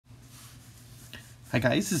Hi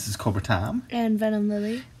guys, this is Cobra Tom. And Venom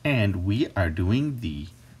Lily. And we are doing the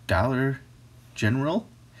Dollar General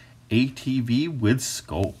ATV with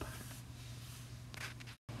scope.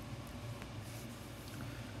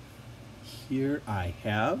 Here I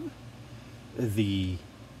have the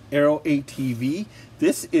Arrow ATV.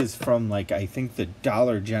 This is from I think the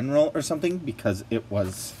Dollar General or something because it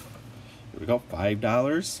was, here we go,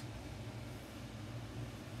 $5.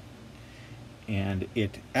 And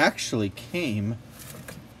it actually came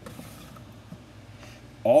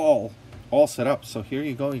all set up. So here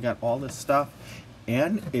you go, you got all this stuff,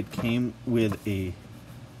 and it came with a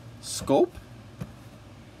scope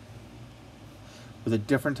with a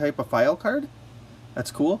different type of file card.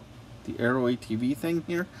 That's cool. The Arrow ATV thing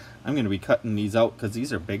here, I'm going to be cutting these out because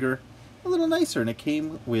these are bigger, a little nicer, and it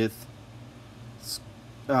came with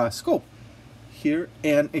scope here,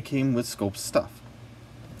 and it came with scope stuff.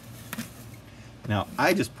 Now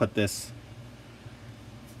I just put this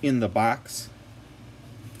in the box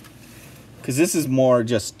because this is more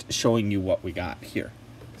just showing you what we got here.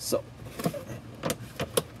 So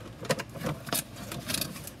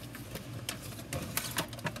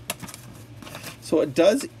it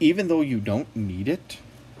does, even though you don't need it,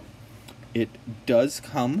 it does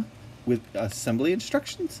come with assembly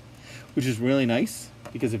instructions, which is really nice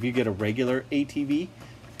because if you get a regular ATV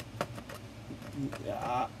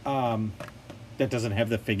that doesn't have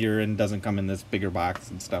the figure and doesn't come in this bigger box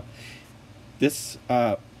and stuff, this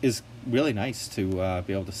is really nice to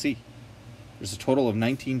be able to see. There's a total of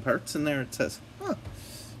 19 parts in there, it says. Huh.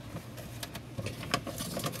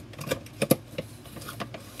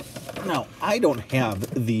 Now, I don't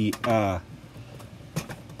have the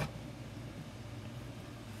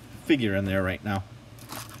figure in there right now,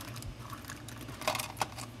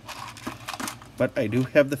 but I do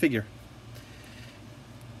have the figure.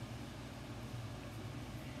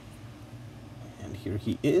 And here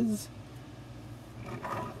he is.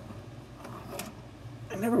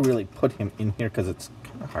 I never really put him in here because it's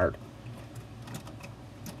kind of hard.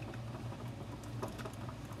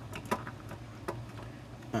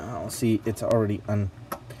 See, it's already so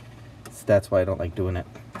that's why I don't like doing it.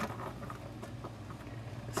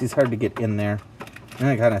 See, it's hard to get in there, and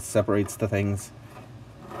it kind of separates the things.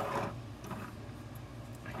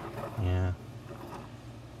 Yeah.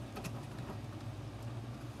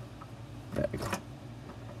 There we go.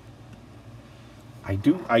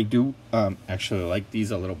 I do actually like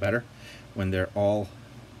these a little better when they're all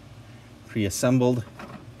pre-assembled,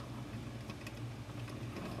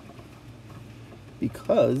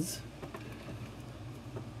 because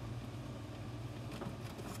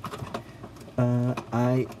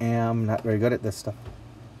I am not very good at this stuff.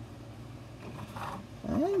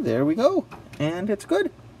 And there we go. And it's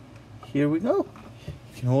good. Here we go.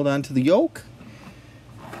 You can hold on to the yoke.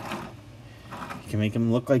 You can make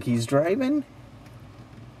him look like he's driving.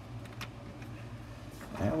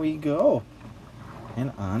 There we go.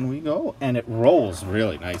 And on we go. And it rolls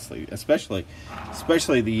really nicely, especially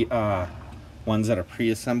the ones that are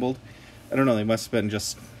pre-assembled. I don't know, they must have been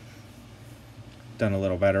just done a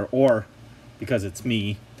little better, or because it's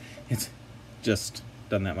me, it's just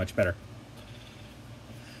done that much better.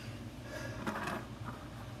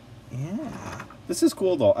 Yeah, this is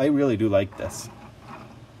cool though. I really do like this.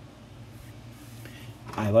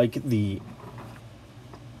 I like the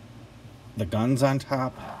guns on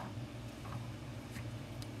top.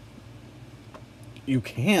 You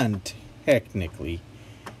can technically,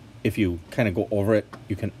 if you kind of go over it,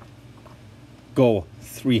 you can go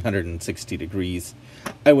 360 degrees.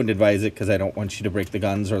 I wouldn't advise it because I don't want you to break the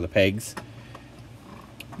guns or the pegs.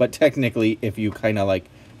 But technically, if you kind of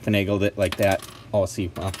finagled it like that, oh, see,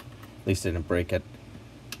 well, at least I didn't break it.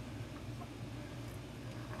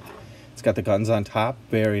 It's got the guns on top,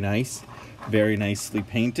 very nice, very nicely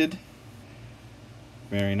painted,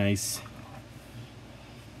 very nice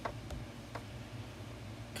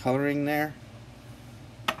coloring there.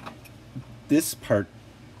 This part,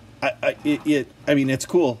 I mean, it's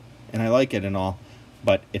cool and I like it and all,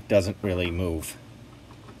 but it doesn't really move.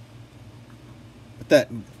 But that,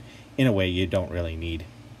 in a way, you don't really need.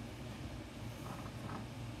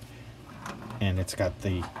 And it's got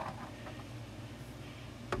the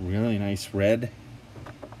really nice red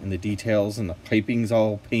and the details, and the piping's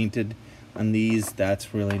all painted on these.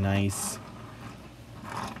 That's really nice.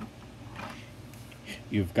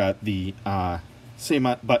 You've got the same,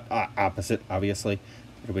 but opposite, obviously. A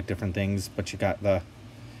little bit different things, but you got the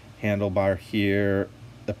handlebar here,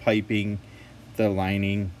 the piping, the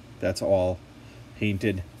lining, that's all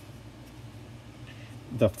painted.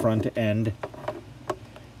 The front end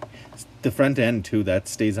The front end too, that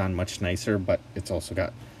stays on much nicer, but it's also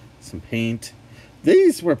got some paint.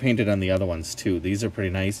 These were painted on the other ones too. These are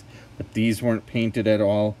pretty nice, but these weren't painted at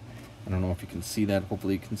all. I don't know if you can see that.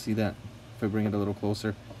 Hopefully you can see that if I bring it a little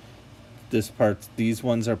closer. This part, these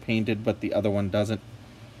ones are painted, but the other one doesn't.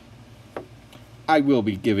 I will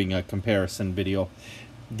be giving a comparison video.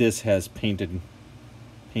 This has paint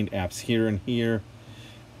apps here and here.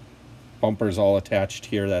 Bumpers all attached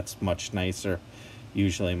here. That's much nicer.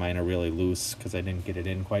 Usually mine are really loose because I didn't get it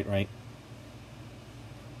in quite right.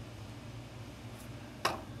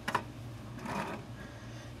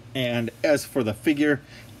 And as for the figure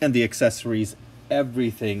and the accessories,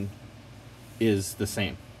 everything is the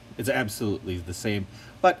same. It's absolutely the same,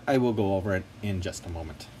 but I will go over it in just a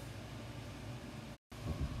moment.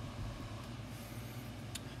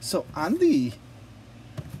 So on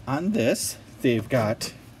this, they've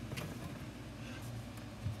got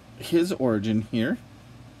his origin here.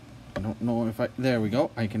 I don't know if there we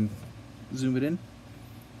go. I can zoom it in.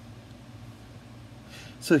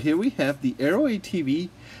 So here we have the Aero ATV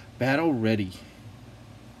Battle Ready.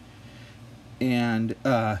 And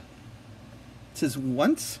it says,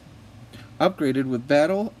 once upgraded with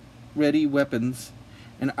battle ready weapons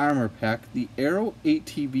and armor pack, the Aero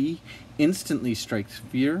ATV instantly strikes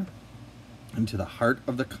fear into the heart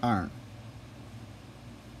of the Karn.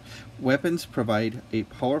 Weapons provide a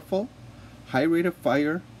powerful, high rate of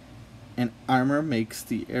fire, and armor makes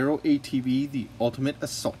the Aero ATV the ultimate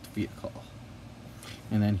assault vehicle.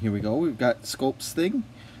 And then here we go, we've got Scope's thing.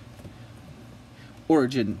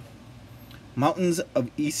 Origin: Mountains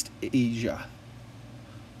of East Asia.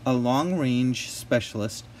 A long-range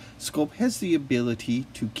specialist, Scope has the ability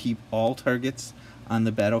to keep all targets on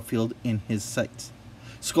the battlefield in his sights.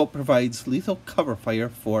 Scope provides lethal cover fire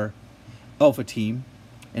for Alpha Team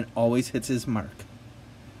and always hits his mark.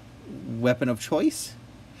 Weapon of choice: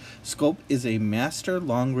 Scope is a master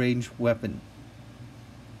long-range weapon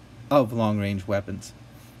of long-range weapons.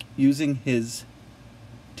 Using his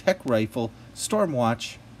tech rifle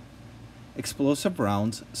Stormwatch explosive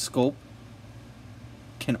rounds, Scope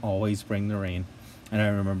can always bring the rain. And I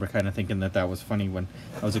remember kind of thinking that was funny when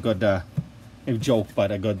that was a good a joke,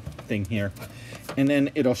 but a good thing here. And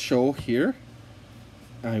then it'll show here.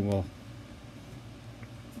 I will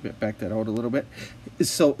back that out a little bit.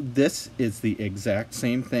 So this is the exact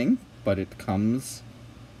same thing, but it comes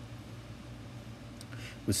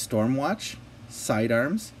with Stormwatch,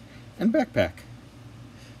 sidearms, and backpack.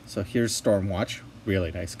 So here's Stormwatch,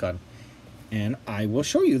 really nice gun. And I will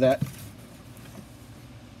show you that.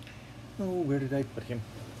 Oh, where did I put him?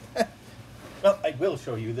 Well, I will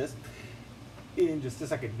show you this in just a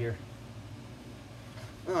second here.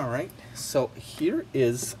 Alright, so here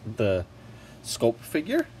is the Scope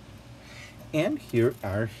figure. And here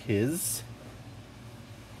are his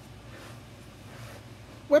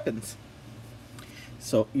weapons.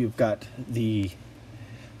 So you've got the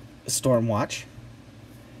Stormwatch,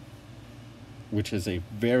 which is a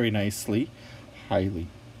very nicely, highly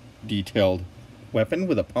detailed weapon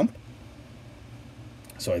with a pump.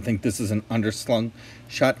 So I think this is an underslung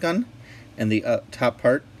shotgun, and the top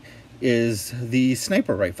part is the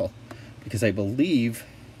sniper rifle, because I believe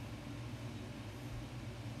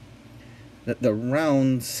that the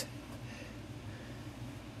rounds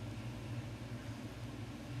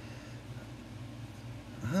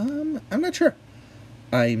I'm not sure.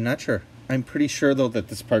 I'm not sure. I'm pretty sure though that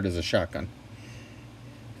this part is a shotgun,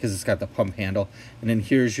 because it's got the pump handle, and then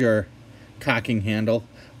here's your cocking handle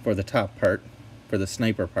for the top part, for the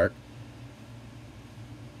sniper part.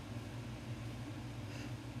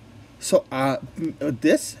 So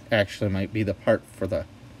this actually might be the part for the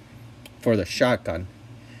shotgun,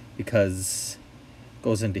 because it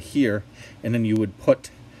goes into here, and then you would put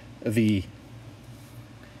a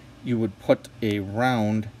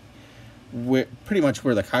round pretty much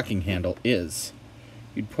where the cocking handle is.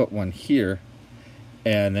 You'd put one here,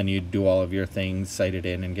 and then you'd do all of your things, sight it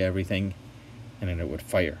in and get everything, and then it would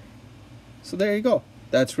fire. So there you go.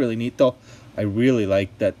 That's really neat though. I really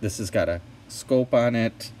like that this has got a scope on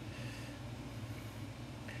it,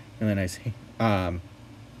 and then nice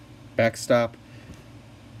backstop,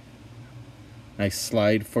 nice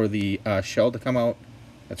slide for the shell to come out.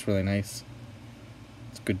 That's really nice.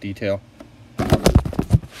 It's good detail.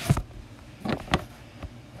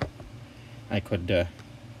 I could, but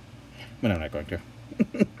I'm not going to.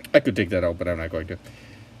 I could take that out, but I'm not going to.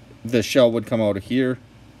 The shell would come out of here.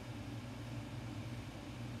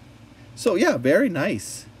 So yeah, very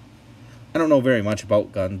nice. I don't know very much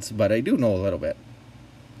about guns, but I do know a little bit.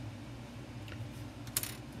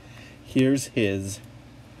 Here's his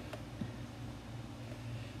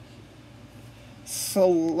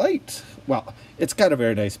slight, well, it's got a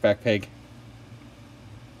very nice back peg.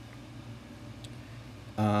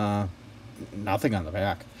 Nothing on the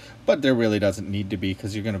back, but there really doesn't need to be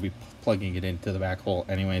because you're going to be plugging it into the back hole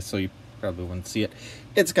anyway, so you probably wouldn't see it.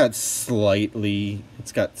 It's got some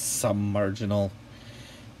marginal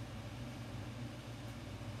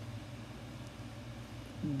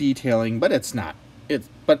detailing, but it's not. This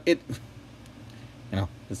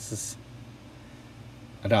is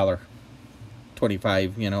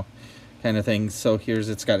 $1.25, kind of thing. So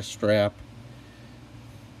it's got a strap.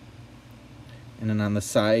 And then on the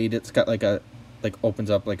side, it's got opens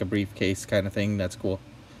up like a briefcase kind of thing. That's cool.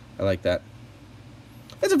 I like that.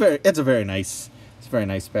 It's a very nice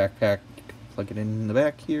backpack. Plug it in the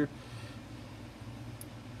back here.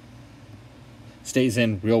 Stays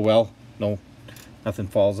in real well. No, nothing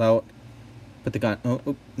falls out. Put the gun.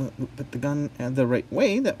 Put the gun the right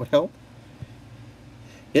way. That would help.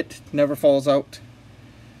 It never falls out.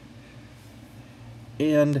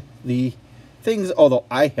 And the things, although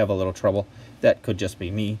I have a little trouble. That could just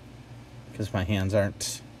be me, because my hands I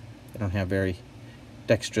don't have very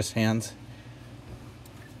dexterous hands.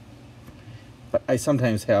 But I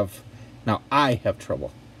sometimes I have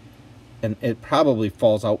trouble. And it probably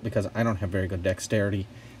falls out because I don't have very good dexterity.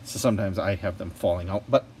 So sometimes I have them falling out.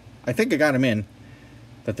 But I think I got them in,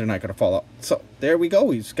 that they're not going to fall out. So there we go.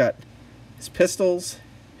 We've got his pistols.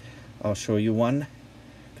 I'll show you one,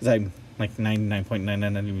 because I'm like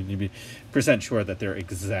 99.99% sure that they're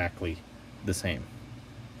exactly the same,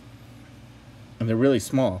 and they're really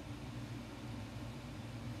small.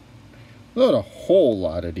 Not a whole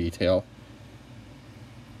lot of detail.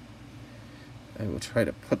 I will try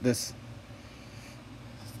to put this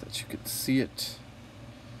so that you can see it.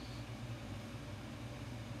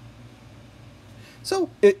 So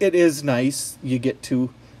it is nice. You get two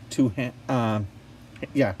handguns.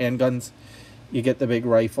 You get the big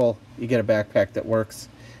rifle. You get a backpack that works,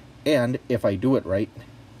 and if I do it right,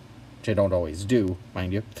 which I don't always do,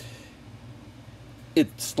 mind you,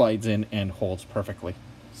 it slides in and holds perfectly.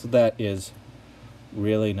 So that is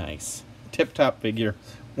really nice. Tip-top figure.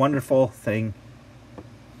 Wonderful thing.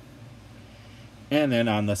 And then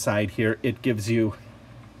on the side here, it gives you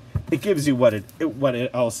what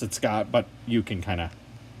else it's got, but you can kind of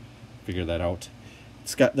figure that out.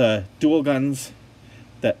 It's got the dual guns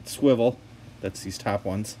that swivel. That's these top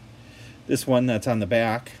ones. This one that's on the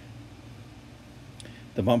back.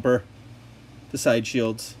 The bumper, the side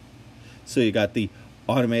shields. So you got the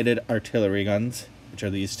automated artillery guns, which are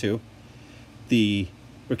these two. The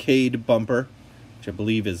Brigade bumper, which I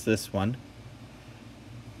believe is this one.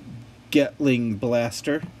 Gatling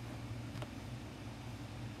blaster.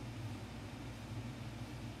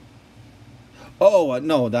 Oh,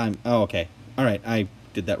 no, okay. All right, I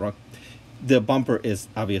did that wrong. The bumper is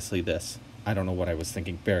obviously this. I don't know what I was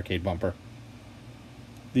thinking. Barricade bumper.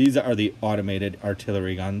 These are the automated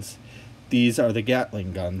artillery guns. These are the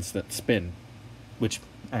Gatling guns that spin, which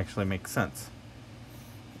actually makes sense.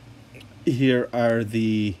 Here are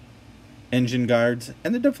the engine guards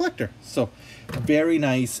and the deflector. So very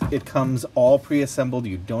nice. It comes all pre-assembled.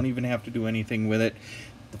 You don't even have to do anything with it.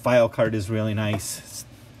 The file card is really nice.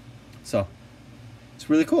 So it's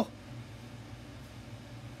really cool.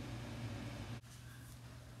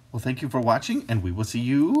 Well, thank you for watching, and we will see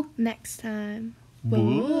you next time.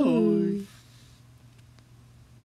 Bye.